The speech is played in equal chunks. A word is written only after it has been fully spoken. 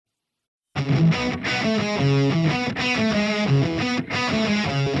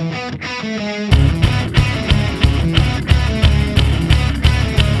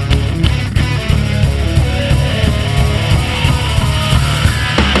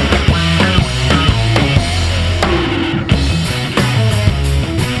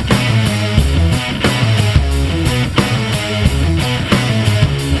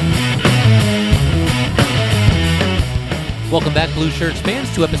Welcome back, Blue Shirts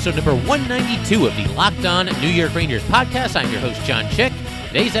fans, to episode number 192 of the Locked On New York Rangers podcast. I'm your host, John Chick.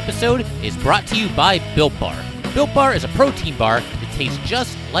 Today's episode is brought to you by Built Bar. Built Bar is a protein bar that tastes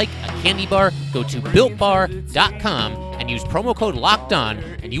just like a candy bar. Go to BuiltBar.com and use promo code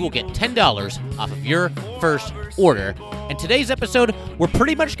LOCKEDON, and you will get $10 off of your first order. And today's episode, we're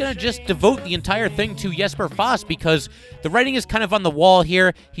pretty much going to just devote the entire thing to Jesper Fast because the writing is kind of on the wall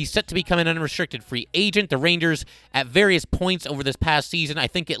here. He's set to become an unrestricted free agent. The Rangers, at various points over this past season, I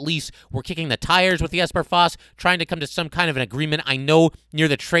think at least were kicking the tires with Jesper Fast, trying to come to some kind of an agreement. I know near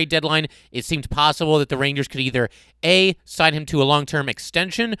the trade deadline, it seemed possible that the Rangers could either A, sign him to a long-term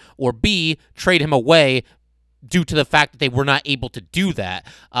extension, or B, trade him away due to the fact that they were not able to do that.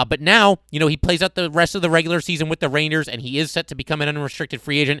 But now, he plays out the rest of the regular season with the Rangers, and he is set to become an unrestricted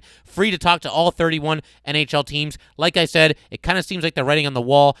free agent, free to talk to all 31 NHL teams. Like I said, it kind of seems like the writing on the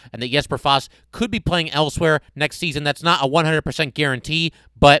wall, and that Jesper Fast could be playing elsewhere next season. That's not a 100% guarantee,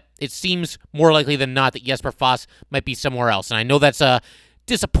 but it seems more likely than not that Jesper Fast might be somewhere else. And I know that's a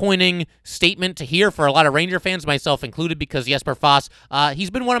disappointing statement to hear for a lot of Ranger fans, myself included, because Jesper Fast, he's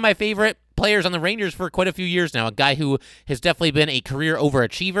been one of my favorite players on the Rangers for quite a few years now, a guy who has definitely been a career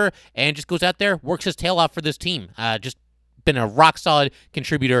overachiever and just goes out there, works his tail off for this team. Just been a rock-solid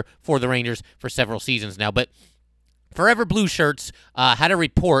contributor for the Rangers for several seasons now. But Forever Blue Shirts had a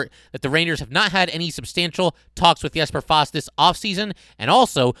report that the Rangers have not had any substantial talks with Jesper Fast this offseason, and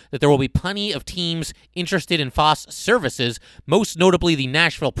also that there will be plenty of teams interested in Fast's services, most notably the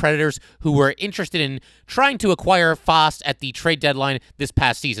Nashville Predators, who were interested in trying to acquire Fast at the trade deadline this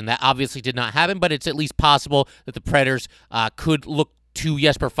past season. That obviously did not happen, but it's at least possible that the Predators could look to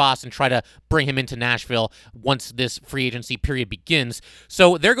Jesper Fast and try to bring him into Nashville once this free agency period begins.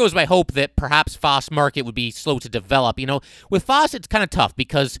 So there goes my hope that perhaps Fast's market would be slow to develop. With Fast, it's kind of tough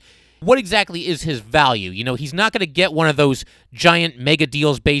because what exactly is his value? He's not going to get one of those giant mega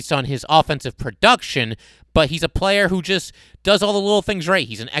deals based on his offensive production, but he's a player who just does all the little things right.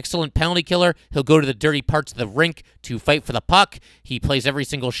 He's an excellent penalty killer. He'll go to the dirty parts of the rink to fight for the puck. He plays every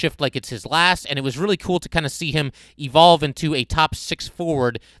single shift like it's his last, and it was really cool to kind of see him evolve into a top six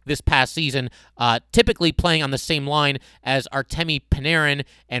forward this past season, typically playing on the same line as Artemi Panarin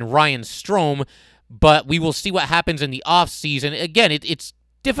and Ryan Strome, but we will see what happens in the offseason. Again, it's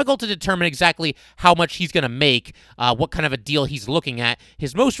difficult to determine exactly how much he's going to make, what kind of a deal he's looking at.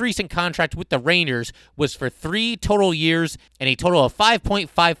 His most recent contract with the Rangers was for 3 total years and a total of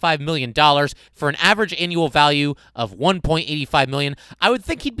 $5.55 million for an average annual value of $1.85 million. I would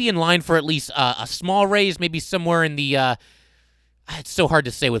think he'd be in line for at least a small raise, maybe somewhere in the it's so hard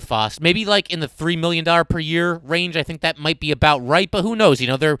to say with Fast. Maybe like in the $3 million per year range. I think that might be about right, but who knows?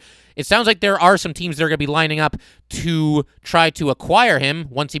 It sounds like there are some teams that are going to be lining up to try to acquire him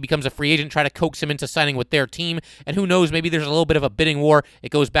once he becomes a free agent, try to coax him into signing with their team. And who knows, maybe there's a little bit of a bidding war.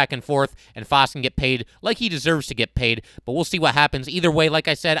 It goes back and forth, and Fast can get paid like he deserves to get paid. But we'll see what happens. Either way, like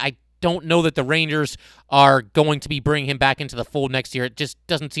I said, I don't know that the Rangers are going to be bringing him back into the fold next year. It just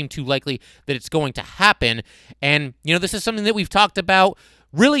doesn't seem too likely that it's going to happen. And, this is something that we've talked about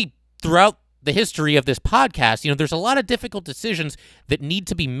really throughout the history of this podcast. There's a lot of difficult decisions that need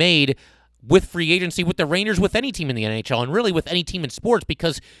to be made with free agency, with the Rangers, with any team in the NHL, and really with any team in sports,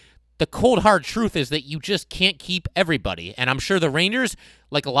 because the cold, hard truth is that you just can't keep everybody. And I'm sure the Rangers,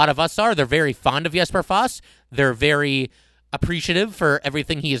 like a lot of us are, they're very fond of Jesper Fast. They're very appreciative for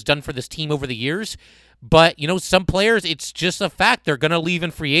everything he has done for this team over the years. But, some players, it's just a fact. They're going to leave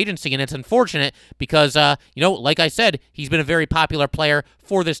in free agency, and it's unfortunate because, like I said, he's been a very popular player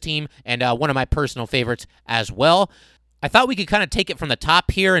for this team and one of my personal favorites as well. I thought we could kind of take it from the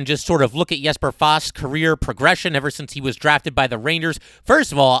top here and just sort of look at Jesper Fast's career progression ever since he was drafted by the Rangers.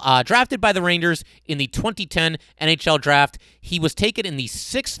 First of all, drafted by the Rangers in the 2010 NHL draft, he was taken in the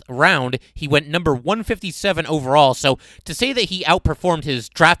 6th round. He went number 157 overall. So to say that he outperformed his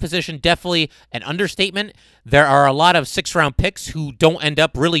draft position, definitely an understatement. There are a lot of 6th-round picks who don't end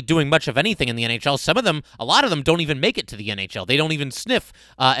up really doing much of anything in the NHL. A lot of them don't even make it to the NHL. They don't even sniff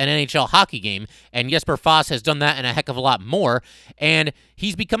an NHL hockey game. And Jesper Fast has done that and a heck of a lot lot more. And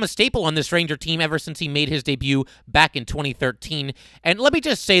he's become a staple on this Ranger team ever since he made his debut back in 2013. And let me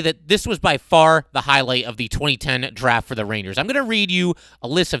just say that this was by far the highlight of the 2010 draft for the Rangers. I'm going to read you a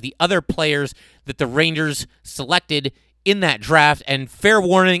list of the other players that the Rangers selected in that draft, and fair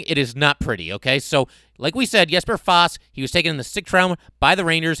warning, it is not pretty, okay? So, like we said, Jesper Fast, he was taken in the 6th round by the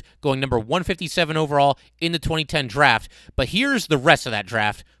Rangers, going number 157 overall in the 2010 draft. But here's the rest of that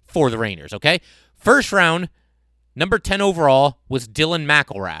draft for the Rangers, okay? First round, number 10 overall, was Dylan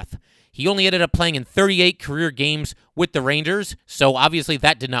McIlrath. He only ended up playing in 38 career games with the Rangers, so obviously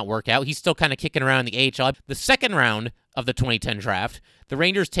that did not work out. He's still kind of kicking around in the AHL. The second round of the 2010 draft, the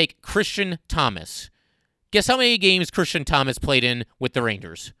Rangers take Christian Thomas. Guess how many games Christian Thomas played in with the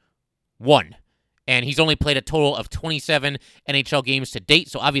Rangers? 1. And he's only played a total of 27 NHL games to date,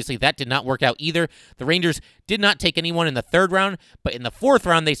 so obviously that did not work out either. The Rangers did not take anyone in the 3rd round, but in the 4th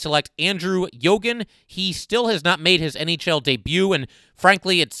round, they select Andrew Yogan. He still has not made his NHL debut, and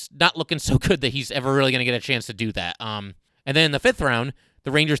frankly, it's not looking so good that he's ever really going to get a chance to do that. And then in the 5th round,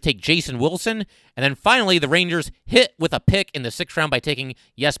 the Rangers take Jason Wilson, and then finally the Rangers hit with a pick in the 6th round by taking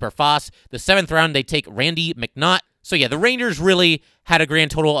Jesper Fast. The 7th round, they take Randy McNaught. So yeah, the Rangers really had a grand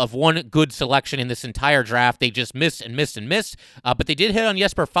total of 1 good selection in this entire draft. They just missed and missed and missed, but they did hit on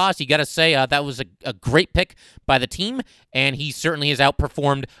Jesper Fast. You got to say that was a great pick by the team, and he certainly has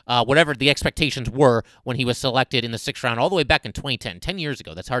outperformed whatever the expectations were when he was selected in the 6th round all the way back in 2010, 10 years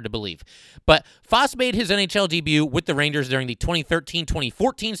ago. That's hard to believe. But Fast made his NHL debut with the Rangers during the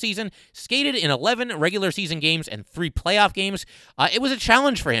 2013-2014 season, skated in 11 regular season games and 3 playoff games. It was a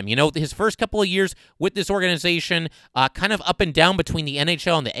challenge for him. You know, his first couple of years with this organization, kind of up and down between the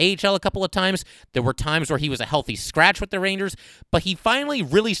NHL and the AHL a couple of times. There were times where he was a healthy scratch with the Rangers, but he finally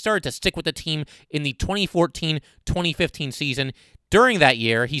really started to stick with the team in the 2014-2015 season. During that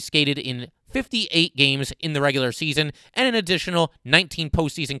year, he skated in 58 games in the regular season and an additional 19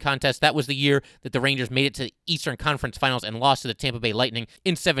 postseason contests. That was the year that the Rangers made it to the Eastern Conference Finals and lost to the Tampa Bay Lightning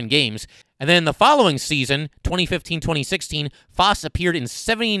in 7 games. And then the following season, 2015-2016, Fast appeared in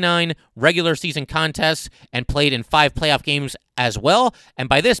 79 regular season contests and played in 5 playoff games as well. And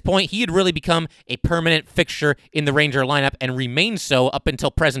by this point, he had really become a permanent fixture in the Ranger lineup and remains so up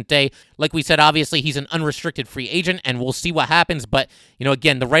until present day. Like we said, obviously, he's an unrestricted free agent, and we'll see what happens. But, you know,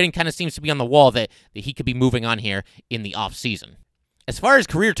 again, the writing kind of seems to be on the wall that he could be moving on here in the offseason. As far as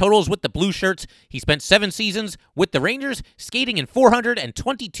career totals with the Blue Shirts, he spent 7 seasons with the Rangers, skating in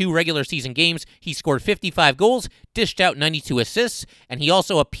 422 regular season games. He scored 55 goals, dished out 92 assists, and he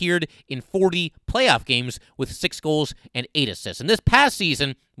also appeared in 40 playoff games with 6 goals and 8 assists. And this past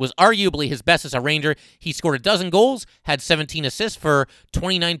season was arguably his best as a Ranger. He scored 12 goals, had 17 assists for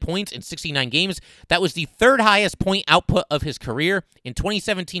 29 points in 69 games. That was the 3rd highest point output of his career. In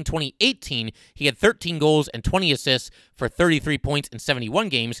 2017-2018, he had 13 goals and 20 assists for 33 points in 71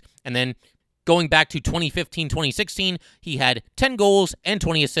 games. And then going back to 2015-2016, he had 10 goals and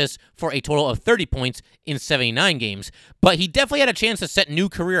 20 assists for a total of 30 points in 79 games. But he definitely had a chance to set new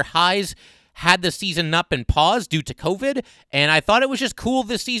career highs had the season not been paused due to COVID, and I thought it was just cool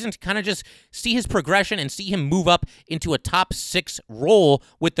this season to kind of just see his progression and see him move up into a top 6 role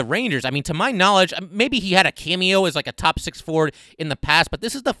with the Rangers. I mean, to my knowledge, maybe he had a cameo as like a top 6 forward in the past, but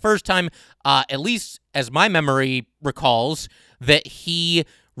this is the first time, at least as my memory recalls, that he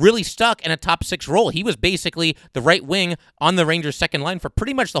really stuck in a top 6 role. He was basically the right wing on the Rangers' second line for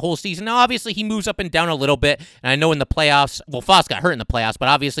pretty much the whole season. Now, obviously, he moves up and down a little bit, and I know in the playoffs, well, Fast got hurt in the playoffs, but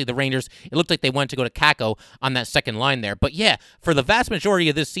obviously the Rangers, it looked like they wanted to go to Kakko on that second line there. But yeah, for the vast majority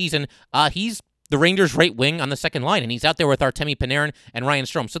of this season, he's the Rangers' right wing on the second line, and he's out there with Artemi Panarin and Ryan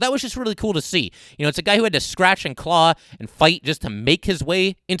Strome. So that was just really cool to see. You know, it's a guy who had to scratch and claw and fight just to make his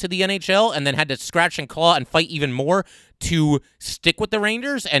way into the NHL, and then had to scratch and claw and fight even more to stick with the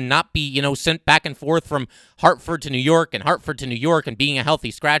Rangers and not be, you know, sent back and forth from Hartford to New York and Hartford to New York and being a healthy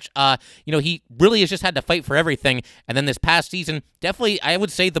scratch. You know, he really has just had to fight for everything. And then this past season, definitely, I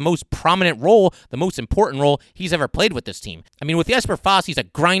would say the most prominent role, the most important role he's ever played with this team. I mean, with Jesper Fast, he's a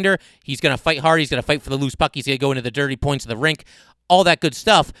grinder. He's going to fight hard. He's going to fight for the loose puck. He's going to go into the dirty points of the rink. All that good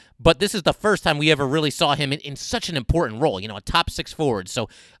stuff, but this is the first time we ever really saw him in such an important role, you know, a top 6 forward. So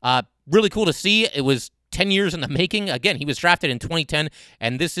really cool to see. It was 10 years in the making. Again, he was drafted in 2010,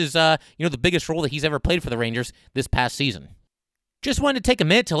 and this is, you know, the biggest role that he's ever played for the Rangers this past season. Just wanted to take a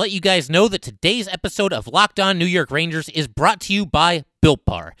minute to let you guys know that today's episode of Locked On New York Rangers is brought to you by Built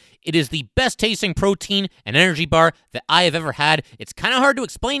Bar. It is the best tasting protein and energy bar that I have ever had. It's kind of hard to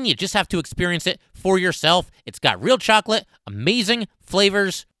explain. You just have to experience it for yourself. It's got real chocolate, amazing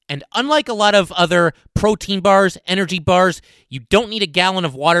flavors, And unlike a lot of other protein bars, energy bars, you don't need a gallon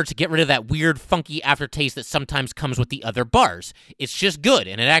of water to get rid of that weird, funky aftertaste that sometimes comes with the other bars. It's just good,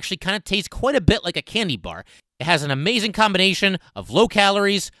 and it actually kind of tastes quite a bit like a candy bar. It has an amazing combination of low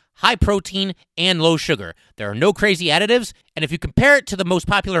calories, high protein, and low sugar. There are no crazy additives, and if you compare it to the most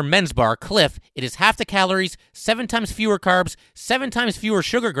popular men's bar, Clif, it is half the calories, 7 times fewer carbs, 7 times fewer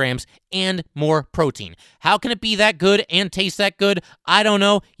sugar grams, and more protein. How can it be that good and taste that good? I don't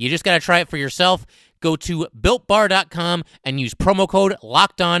know. You just got to try it for yourself. Go to BuiltBar.com and use promo code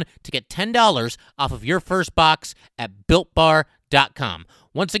LOCKEDON to get $10 off of your first box at BuiltBar.com.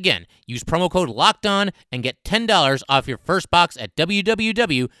 Once again, use promo code LOCKEDON and get $10 off your first box at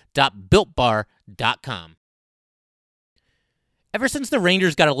www.builtbar.com. Ever since the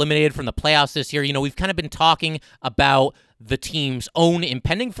Rangers got eliminated from the playoffs this year, we've kind of been talking about the team's own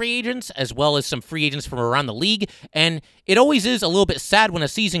impending free agents, as well as some free agents from around the league, and it always is a little bit sad when a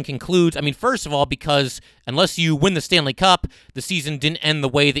season concludes. I mean, first of all, because unless you win the Stanley Cup, the season didn't end the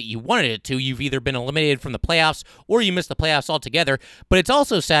way that you wanted it to. You've either been eliminated from the playoffs or you missed the playoffs altogether, but it's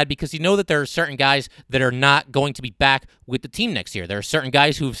also sad because you know that there are certain guys that are not going to be back with the team next year. There are certain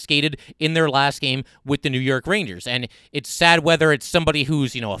guys who have skated in their last game with the New York Rangers, and it's sad whether it's somebody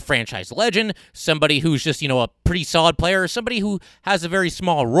who's, a franchise legend, somebody who's just, a pretty solid player, or somebody who has a very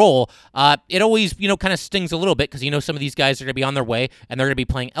small role. It always, kind of stings a little bit because, some of these guys are going to be on their way and they're going to be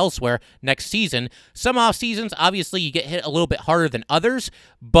playing elsewhere next season. Some off seasons, obviously, you get hit a little bit harder than others,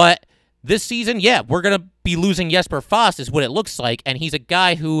 but this season, we're going to be losing Jesper Fast is what it looks like, and he's a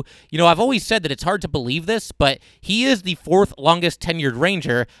guy who, I've always said that it's hard to believe this, but he is the 4th longest tenured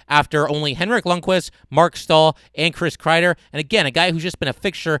Ranger after only Henrik Lundqvist, Mark Stahl, and Chris Kreider, and again, a guy who's just been a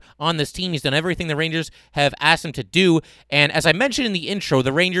fixture on this team. He's done everything the Rangers have asked him to do, and as I mentioned in the intro,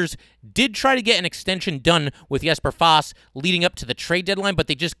 the Rangers did try to get an extension done with Jesper Fast leading up to the trade deadline, but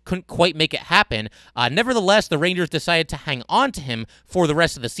they just couldn't quite make it happen. Nevertheless, the Rangers decided to hang on to him for the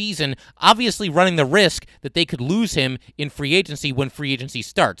rest of the season, obviously running the risk that they could lose him in free agency when free agency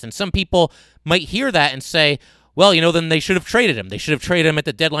starts. And some people might hear that and say, well, then they should have traded him. They should have traded him at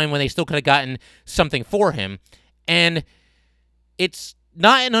the deadline when they still could have gotten something for him. And it's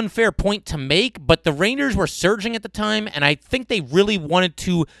not an unfair point to make, but the Rangers were surging at the time, and I think they really wanted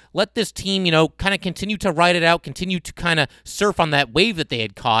to let this team, kind of continue to ride it out, continue to kind of surf on that wave that they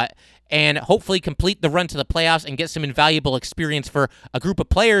had caught, and hopefully complete the run to the playoffs and get some invaluable experience for a group of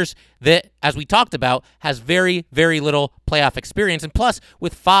players that, as we talked about, has very, very little playoff experience. And plus,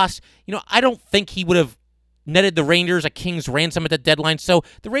 with Foss, I don't think he would have netted the Rangers a king's ransom at the deadline, so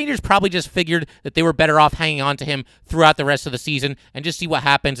the Rangers probably just figured that they were better off hanging on to him throughout the rest of the season and just see what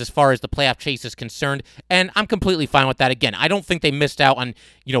happens as far as the playoff chase is concerned, and I'm completely fine with that. Again, I don't think they missed out on,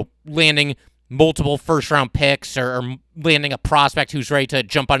 landing multiple first-round picks or landing a prospect who's ready to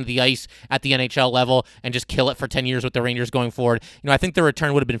jump onto the ice at the NHL level and just kill it for 10 years with the Rangers going forward. I think the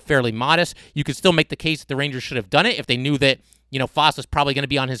return would have been fairly modest. You could still make the case that the Rangers should have done it if they knew that, Foss was probably going to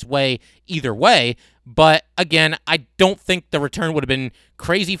be on his way either way. But again, I don't think the return would have been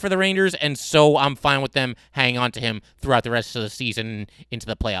crazy for the Rangers, and so I'm fine with them hanging on to him throughout the rest of the season into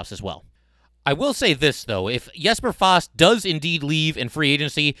the playoffs as well. I will say this, though. If Jesper Fast does indeed leave in free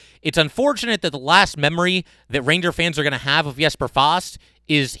agency, it's unfortunate that the last memory that Ranger fans are going to have of Jesper Fast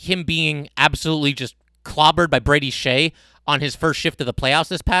is him being absolutely just clobbered by Brady Shea on his first shift of the playoffs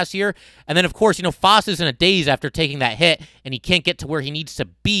this past year. And then, of course, Foss is in a daze after taking that hit, and he can't get to where he needs to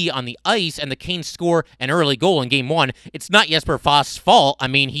be on the ice, and the Canes score an early goal in Game 1. It's not Jesper Fast's fault. I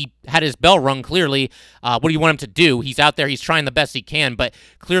mean, he had his bell rung, clearly. What do you want him to do? He's out there. He's trying the best he can, but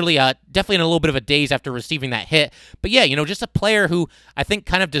clearly definitely in a little bit of a daze after receiving that hit. But yeah, just a player who I think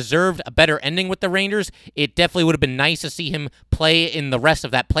kind of deserved a better ending with the Rangers. It definitely would have been nice to see him play in the rest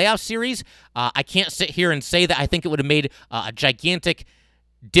of that playoff series. I can't sit here and say that I think it would have made a gigantic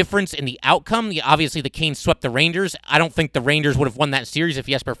difference in the outcome. Obviously, the Canes swept the Rangers. I don't think the Rangers would have won that series if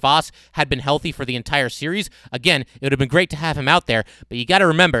Jesper Fast had been healthy for the entire series. Again, it would have been great to have him out there, but you got to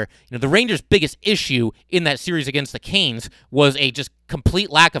remember, the Rangers' biggest issue in that series against the Canes was a just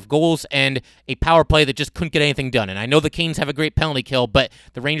complete lack of goals and a power play that just couldn't get anything done. And I know the Canes have a great penalty kill, but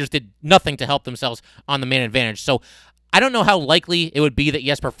the Rangers did nothing to help themselves on the man advantage. So I don't know how likely it would be that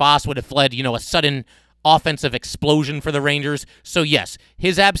Jesper Fast would have led, a sudden offensive explosion for the Rangers. So yes,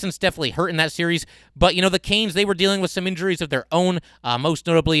 his absence definitely hurt in that series, but the Canes, they were dealing with some injuries of their own, most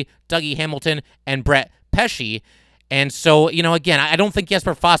notably Dougie Hamilton and Brett Pesce. And so, again, I don't think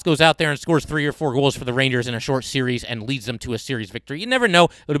Jesper Fast goes out there and scores 3 or 4 goals for the Rangers in a short series and leads them to a series victory. You never know.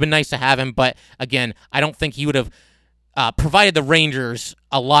 It would have been nice to have him, but again, I don't think he would have provided the Rangers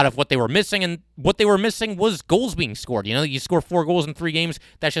a lot of what they were missing, and what they were missing was goals being scored. You score 4 goals in 3 games,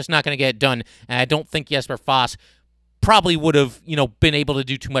 that's just not going to get it done, and I don't think Jesper Fast probably would have, been able to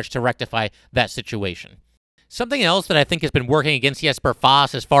do too much to rectify that situation. Something else that I think has been working against Jesper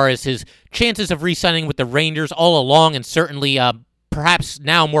Fast as far as his chances of re-signing with the Rangers all along, and certainly perhaps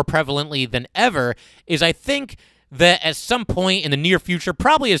now more prevalently than ever, is I think that at some point in the near future,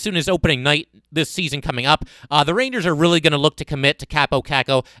 probably as soon as opening night this season coming up, the Rangers are really going to look to commit to Kaapo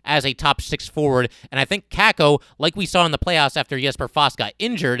Kakko as a top 6 forward. And I think Kakko, like we saw in the playoffs after Jesper Fast got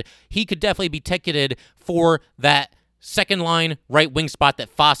injured, he could definitely be ticketed for that second-line right wing spot that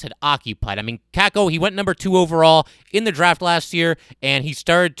Fast had occupied. I mean, Kakko, he went number 2 overall in the draft last year, and he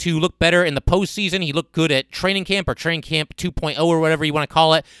started to look better in the postseason. He looked good at training camp or training camp 2.0 or whatever you want to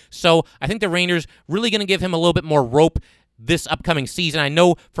call it. So I think the Rangers really going to give him a little bit more rope this upcoming season. I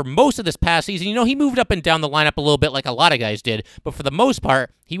know for most of this past season, he moved up and down the lineup a little bit like a lot of guys did, but for the most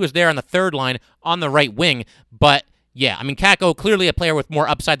part, he was there on the third line on the right wing. But yeah, I mean, Kakko, clearly a player with more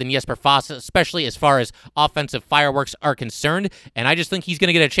upside than Jesper Fast, especially as far as offensive fireworks are concerned, and I just think he's going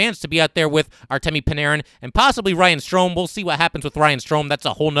to get a chance to be out there with Artemi Panarin and possibly Ryan Strome. We'll see what happens with Ryan Strome. That's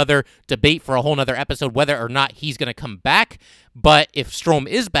a whole nother debate for a whole nother episode, whether or not he's going to come back. But if Strome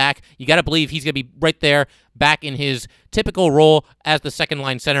is back, you got to believe he's going to be right there, back in his typical role as the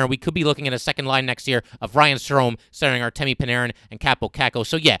second-line center. We could be looking at a second line next year of Ryan Strome centering Artemi Panarin and Kaapo Kakko.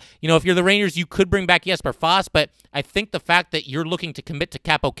 So yeah, if you're the Rangers, you could bring back Jesper Fast, but I think the fact that you're looking to commit to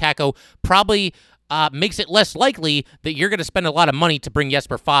Kaapo Kakko probably makes it less likely that you're going to spend a lot of money to bring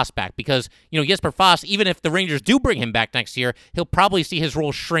Jesper Fast back, because, Jesper Fast, even if the Rangers do bring him back next year, he'll probably see his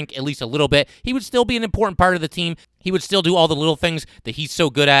role shrink at least a little bit. He would still be an important part of the team. He would still do all the little things that he's so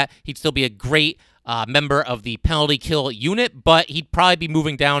good at. He'd still be a great member of the penalty kill unit, but he'd probably be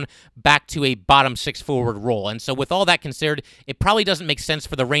moving down back to a bottom 6 forward role. And so with all that considered, it probably doesn't make sense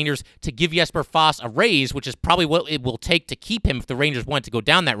for the Rangers to give Jesper Fast a raise, which is probably what it will take to keep him if the Rangers want to go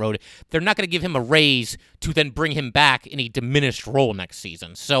down that road. They're not going to give him a raise to then bring him back in a diminished role next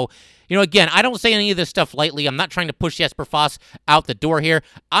season. So, again, I don't say any of this stuff lightly. I'm not trying to push Jesper Fast out the door here.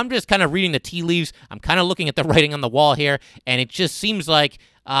 I'm just kind of reading the tea leaves. I'm kind of looking at the writing on the wall here, and it just seems like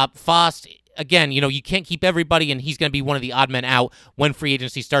Fast, again, you can't keep everybody, and he's going to be one of the odd men out when free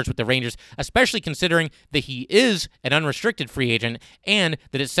agency starts with the Rangers, especially considering that he is an unrestricted free agent and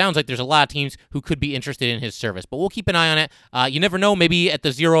that it sounds like there's a lot of teams who could be interested in his service. But we'll keep an eye on it. You never know. Maybe at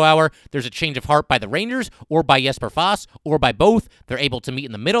the 0 hour, there's a change of heart by the Rangers or by Jesper Fast or by both. They're able to meet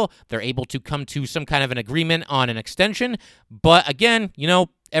in the middle. They're able to come to some kind of an agreement on an extension. But again,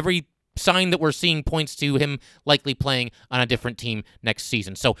 every sign that we're seeing points to him likely playing on a different team next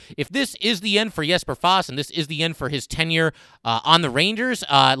season. So if this is the end for Jesper Fast and this is the end for his tenure on the Rangers,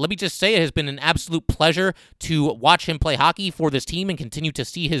 let me just say it has been an absolute pleasure to watch him play hockey for this team and continue to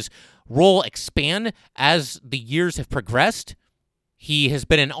see his role expand as the years have progressed. He has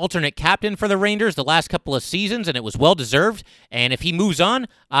been an alternate captain for the Rangers the last couple of seasons, and it was well-deserved. And if he moves on,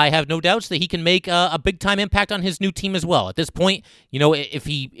 I have no doubts that he can make a big-time impact on his new team as well. At this point, if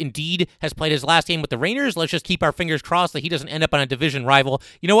he indeed has played his last game with the Rangers, let's just keep our fingers crossed that he doesn't end up on a division rival.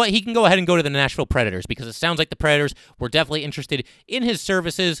 You know what? He can go ahead and go to the Nashville Predators, because it sounds like the Predators were definitely interested in his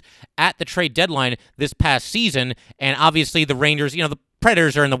services at the trade deadline this past season. And obviously the Rangers, the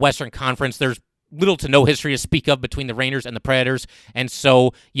Predators are in the Western Conference. There's little to no history to speak of between the Rangers and the Predators. And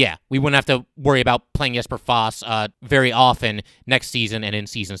so, yeah, we wouldn't have to worry about playing Jesper Fast very often next season and in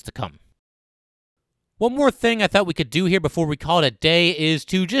seasons to come. One more thing I thought we could do here before we call it a day is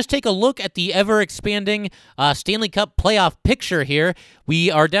to just take a look at the ever-expanding Stanley Cup playoff picture here.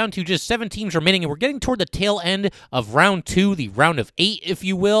 We are down to just 7 teams remaining, and we're getting toward the tail end of round 2, the round of 8, if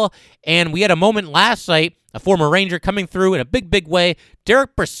you will. And we had a moment last night, a former Ranger coming through in a big way.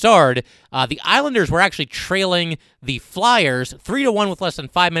 Derek Brassard, the Islanders were actually trailing the Flyers 3-1 with less than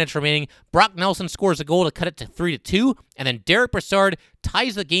 5 minutes remaining. Brock Nelson scores a goal to cut it to 3-2, and then Derek Brassard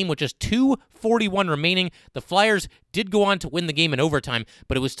ties the game with just 2:41 remaining. The Flyers did go on to win the game in overtime,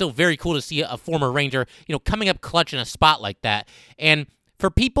 but it was still very cool to see a former Ranger, coming up clutch in a spot like that. And for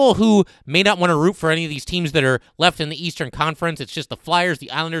people who may not want to root for any of these teams that are left in the Eastern Conference, it's just the Flyers,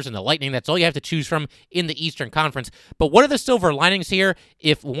 the Islanders, and the Lightning. That's all you have to choose from in the Eastern Conference. But one of the silver linings here,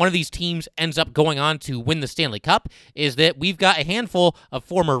 if one of these teams ends up going on to win the Stanley Cup, is that we've got a handful of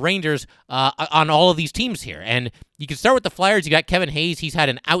former Rangers on all of these teams here. And you can start with the Flyers. You got Kevin Hayes. He's had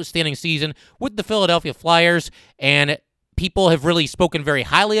an outstanding season with the Philadelphia Flyers, and people have really spoken very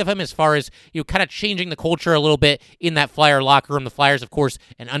highly of him as far as, kind of changing the culture a little bit in that Flyer locker room. The Flyers, of course,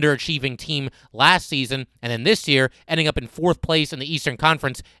 an underachieving team last season, and then this year ending up in 4th place in the Eastern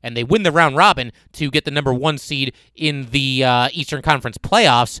Conference, and they win the round robin to get the number 1 seed in the Eastern Conference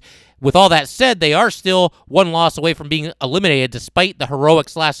playoffs. With all that said, they are still 1 loss away from being eliminated despite the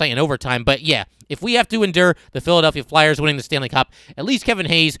heroics last night in overtime. But yeah, if we have to endure the Philadelphia Flyers winning the Stanley Cup, at least Kevin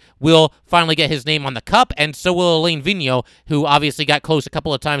Hayes will finally get his name on the cup, and so will Alain Vigneault, who obviously got close a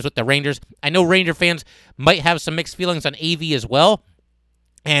couple of times with the Rangers. I know Ranger fans might have some mixed feelings on AV as well,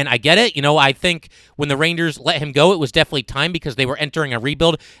 and I get it. I think when the Rangers let him go, it was definitely time because they were entering a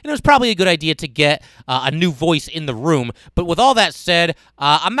rebuild, and it was probably a good idea to get a new voice in the room. But with all that said,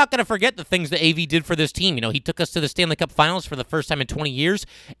 I'm not going to forget the things that AV did for this team. He took us to the Stanley Cup Finals for the first time in 20 years,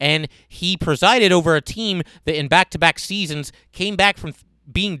 and he presided over a team that in back-to-back seasons came back from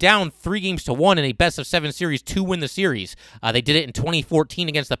being down 3-1 in a best-of-7 series to win the series. They did it in 2014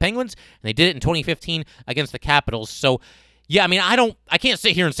 against the Penguins, and they did it in 2015 against the Capitals. So, yeah, I mean, I can't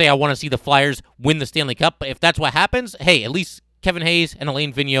sit here and say I want to see the Flyers win the Stanley Cup, but if that's what happens, hey, at least Kevin Hayes and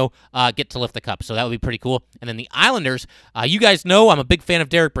Alain Vigneault get to lift the cup, so that would be pretty cool. And then the Islanders, you guys know I'm a big fan of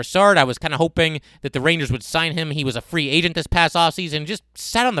Derek Brassard. I was kind of hoping that the Rangers would sign him. He was a free agent this past offseason, just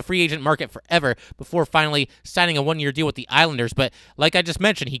sat on the free agent market forever before finally signing a 1-year deal with the Islanders. But like I just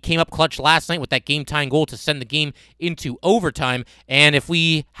mentioned, he came up clutch last night with that game-tying goal to send the game into overtime. And if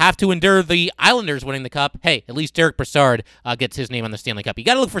we have to endure the Islanders winning the cup, hey, at least Derek Brassard gets his name on the Stanley Cup. You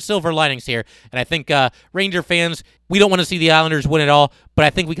got to look for silver linings here, and I think Ranger fans, we don't want to see the Islanders win it all, but I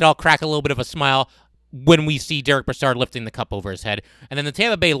think we could all crack a little bit of a smile when we see Derek Brassard lifting the cup over his head. And then the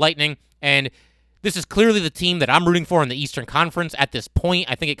Tampa Bay Lightning, and this is clearly the team that I'm rooting for in the Eastern Conference at this point.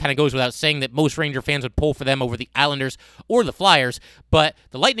 I think it kind of goes without saying that most Ranger fans would pull for them over the Islanders or the Flyers, but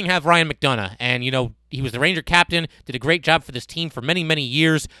the Lightning have Ryan McDonagh, and, he was the Ranger captain, did a great job for this team for many, many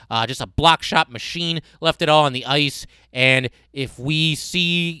years, just a block shot machine, left it all on the ice, and if we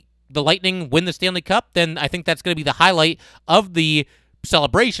see the Lightning win the Stanley Cup, then I think that's going to be the highlight of the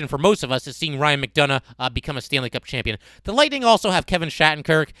celebration for most of us, is seeing Ryan McDonagh become a Stanley Cup champion. The Lightning also have Kevin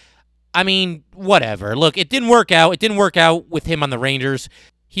Shattenkirk. I mean, whatever. Look, it didn't work out. It didn't work out with him on the Rangers.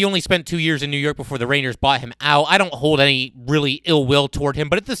 He only spent 2 years in New York before the Rangers bought him out. I don't hold any really ill will toward him,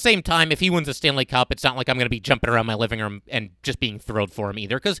 but at the same time, if he wins a Stanley Cup, it's not like I'm going to be jumping around my living room and just being thrilled for him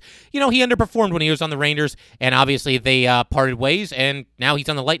either, because, he underperformed when he was on the Rangers, and obviously they parted ways, and now he's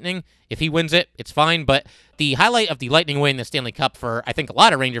on the Lightning. If he wins it, it's fine, but the highlight of the Lightning winning the Stanley Cup for, I think, a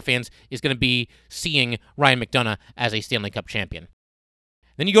lot of Ranger fans is going to be seeing Ryan McDonagh as a Stanley Cup champion.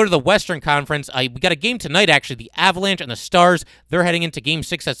 Then you go to the Western Conference. We got a game tonight, actually. The Avalanche and the Stars, they're heading into Game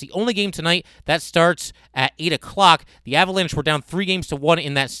 6. That's the only game tonight. That starts at 8 o'clock. The Avalanche were down 3-1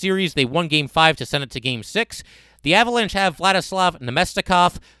 in that series. They won Game 5 to send it to Game 6. The Avalanche have Vladislav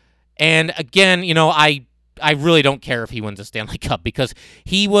Namestnikov. And again, I really don't care if he wins a Stanley Cup because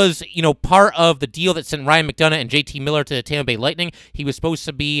he was, part of the deal that sent Ryan McDonagh and JT Miller to the Tampa Bay Lightning. He was supposed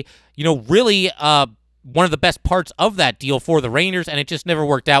to be, really one of the best parts of that deal for the Rangers, and it just never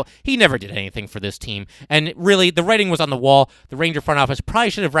worked out. He never did anything for this team, and really, the writing was on the wall. The Ranger front office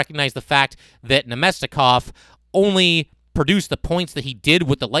probably should have recognized the fact that Namestnikov only produced the points that he did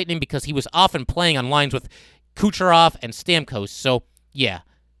with the Lightning because he was often playing on lines with Kucherov and Stamkos, so yeah,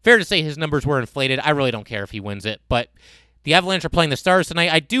 fair to say his numbers were inflated. I really don't care if he wins it, but the Avalanche are playing the Stars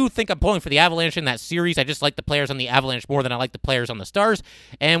tonight. I do think I'm pulling for the Avalanche in that series. I just like the players on the Avalanche more than I like the players on the Stars.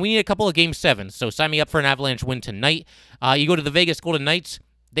 And we need a couple of Game 7s, so sign me up for an Avalanche win tonight. You go to the Vegas Golden Knights.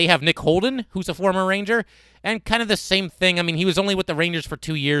 They have Nick Holden, who's a former Ranger, and kind of the same thing. I mean, he was only with the Rangers for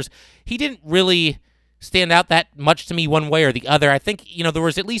 2 years. He didn't really stand out that much to me one way or the other. I think, there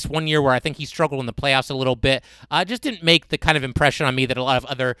was at least 1 year where I think he struggled in the playoffs a little bit. Just didn't make the kind of impression on me that a lot of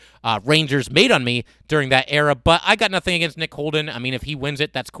other Rangers made on me during that era, but I got nothing against Nick Holden. I mean, if he wins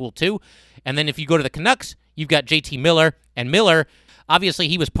it, that's cool too. And then if you go to the Canucks, you've got JT Miller, and Miller, obviously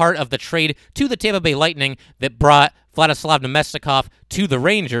he was part of the trade to the Tampa Bay Lightning that brought Vladislav Namestnikov to the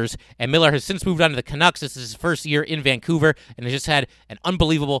Rangers, and Miller has since moved on to the Canucks. This is his first year in Vancouver, and has just had an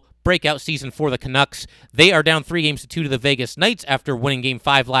unbelievable breakout season for the Canucks. They are down 3-2 to the Vegas Knights after winning Game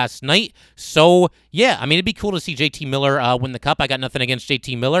 5 last night. So, yeah, I mean, it'd be cool to see JT Miller win the Cup. I got nothing against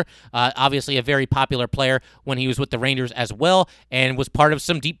JT Miller. Obviously a very popular player when he was with the Rangers as well, and was part of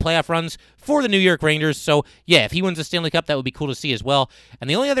some deep playoff runs for the New York Rangers. So, yeah, if he wins the Stanley Cup, that would be cool to see as well. And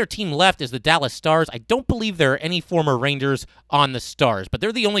the only other team left is the Dallas Stars. I don't believe there are any former Rangers on the Stars, but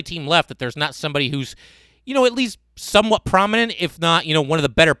they're the only team left that there's not somebody who's, at least somewhat prominent, if not, one of the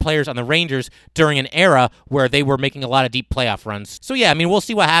better players on the Rangers during an era where they were making a lot of deep playoff runs. So yeah, we'll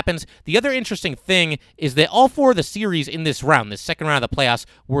see what happens. The other interesting thing is that all 4 of the series in this round, this second round of the playoffs,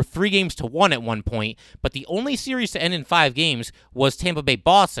 were 3-1 at one point, but the only series to end in 5 games was Tampa Bay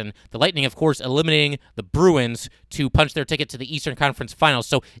Boston, the Lightning, of course, eliminating the Bruins to punch their ticket to the Eastern Conference Finals.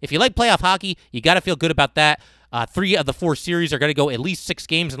 So if you like playoff hockey, you got to feel good about that. 3 of the 4 series are going to go at least 6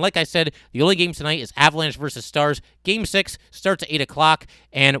 games. And like I said, the only game tonight is Avalanche versus Stars. Game 6 starts at 8 o'clock,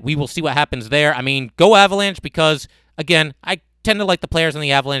 and we will see what happens there. Go Avalanche because, again, I tend to like the players on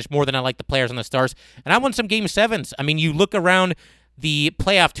the Avalanche more than I like the players on the Stars. And I want some Game 7s. You look around the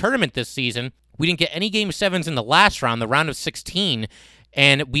playoff tournament this season, we didn't get any Game 7s in the last round, the round of 16,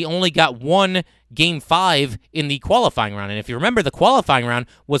 and we only got 1 Game 5 in the qualifying round. And if you remember, the qualifying round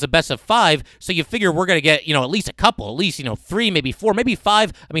was a best of 5, so you figure we're going to get, at least a couple, at least, 3, maybe 4, maybe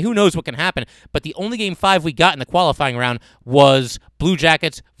 5. Who knows what can happen. But the only Game 5 we got in the qualifying round was Blue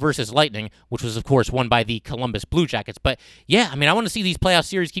Jackets versus Lightning, which was, of course, won by the Columbus Blue Jackets. But, yeah, I want to see these playoff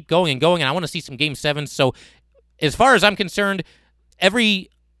series keep going, and I want to see some Game 7s. So, as far as I'm concerned, every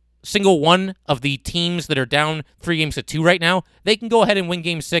single one of the teams that are down 3-2 right now, they can go ahead and win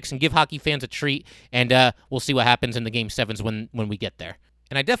Game 6 and give hockey fans a treat, and we'll see what happens in the Game 7s when we get there.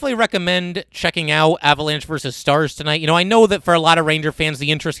 And I definitely recommend checking out Avalanche versus Stars tonight. I know that for a lot of Ranger fans, the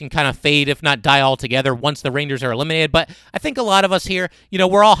interest can kind of fade, if not die altogether, once the Rangers are eliminated. But I think a lot of us here,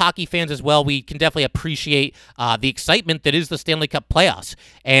 we're all hockey fans as well. We can definitely appreciate the excitement that is the Stanley Cup playoffs.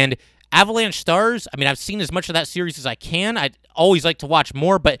 And Avalanche Stars, I've seen as much of that series as I can. I'd always like to watch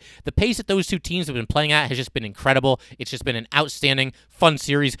more, but the pace that those 2 teams have been playing at has just been incredible. It's just been an outstanding, fun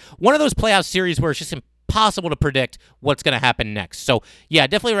series. One of those playoff series where it's just impossible to predict what's going to happen next. So, yeah, I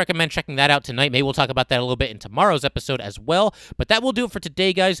definitely recommend checking that out tonight. Maybe we'll talk about that a little bit in tomorrow's episode as well. But that will do it for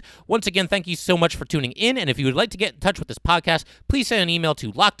today, guys. Once again, thank you so much for tuning in. And if you would like to get in touch with this podcast, please send an email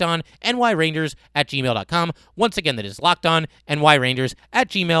to lockedonnyrangers@gmail.com. Once again, that is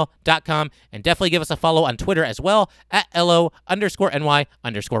lockedonnyrangers@gmail.com. And definitely give us a follow on Twitter as well,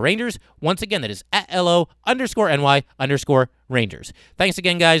 @LO_NY_Rangers. Once again, that is @LO_NY_Rangers. Thanks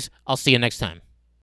again, guys. I'll see you next time.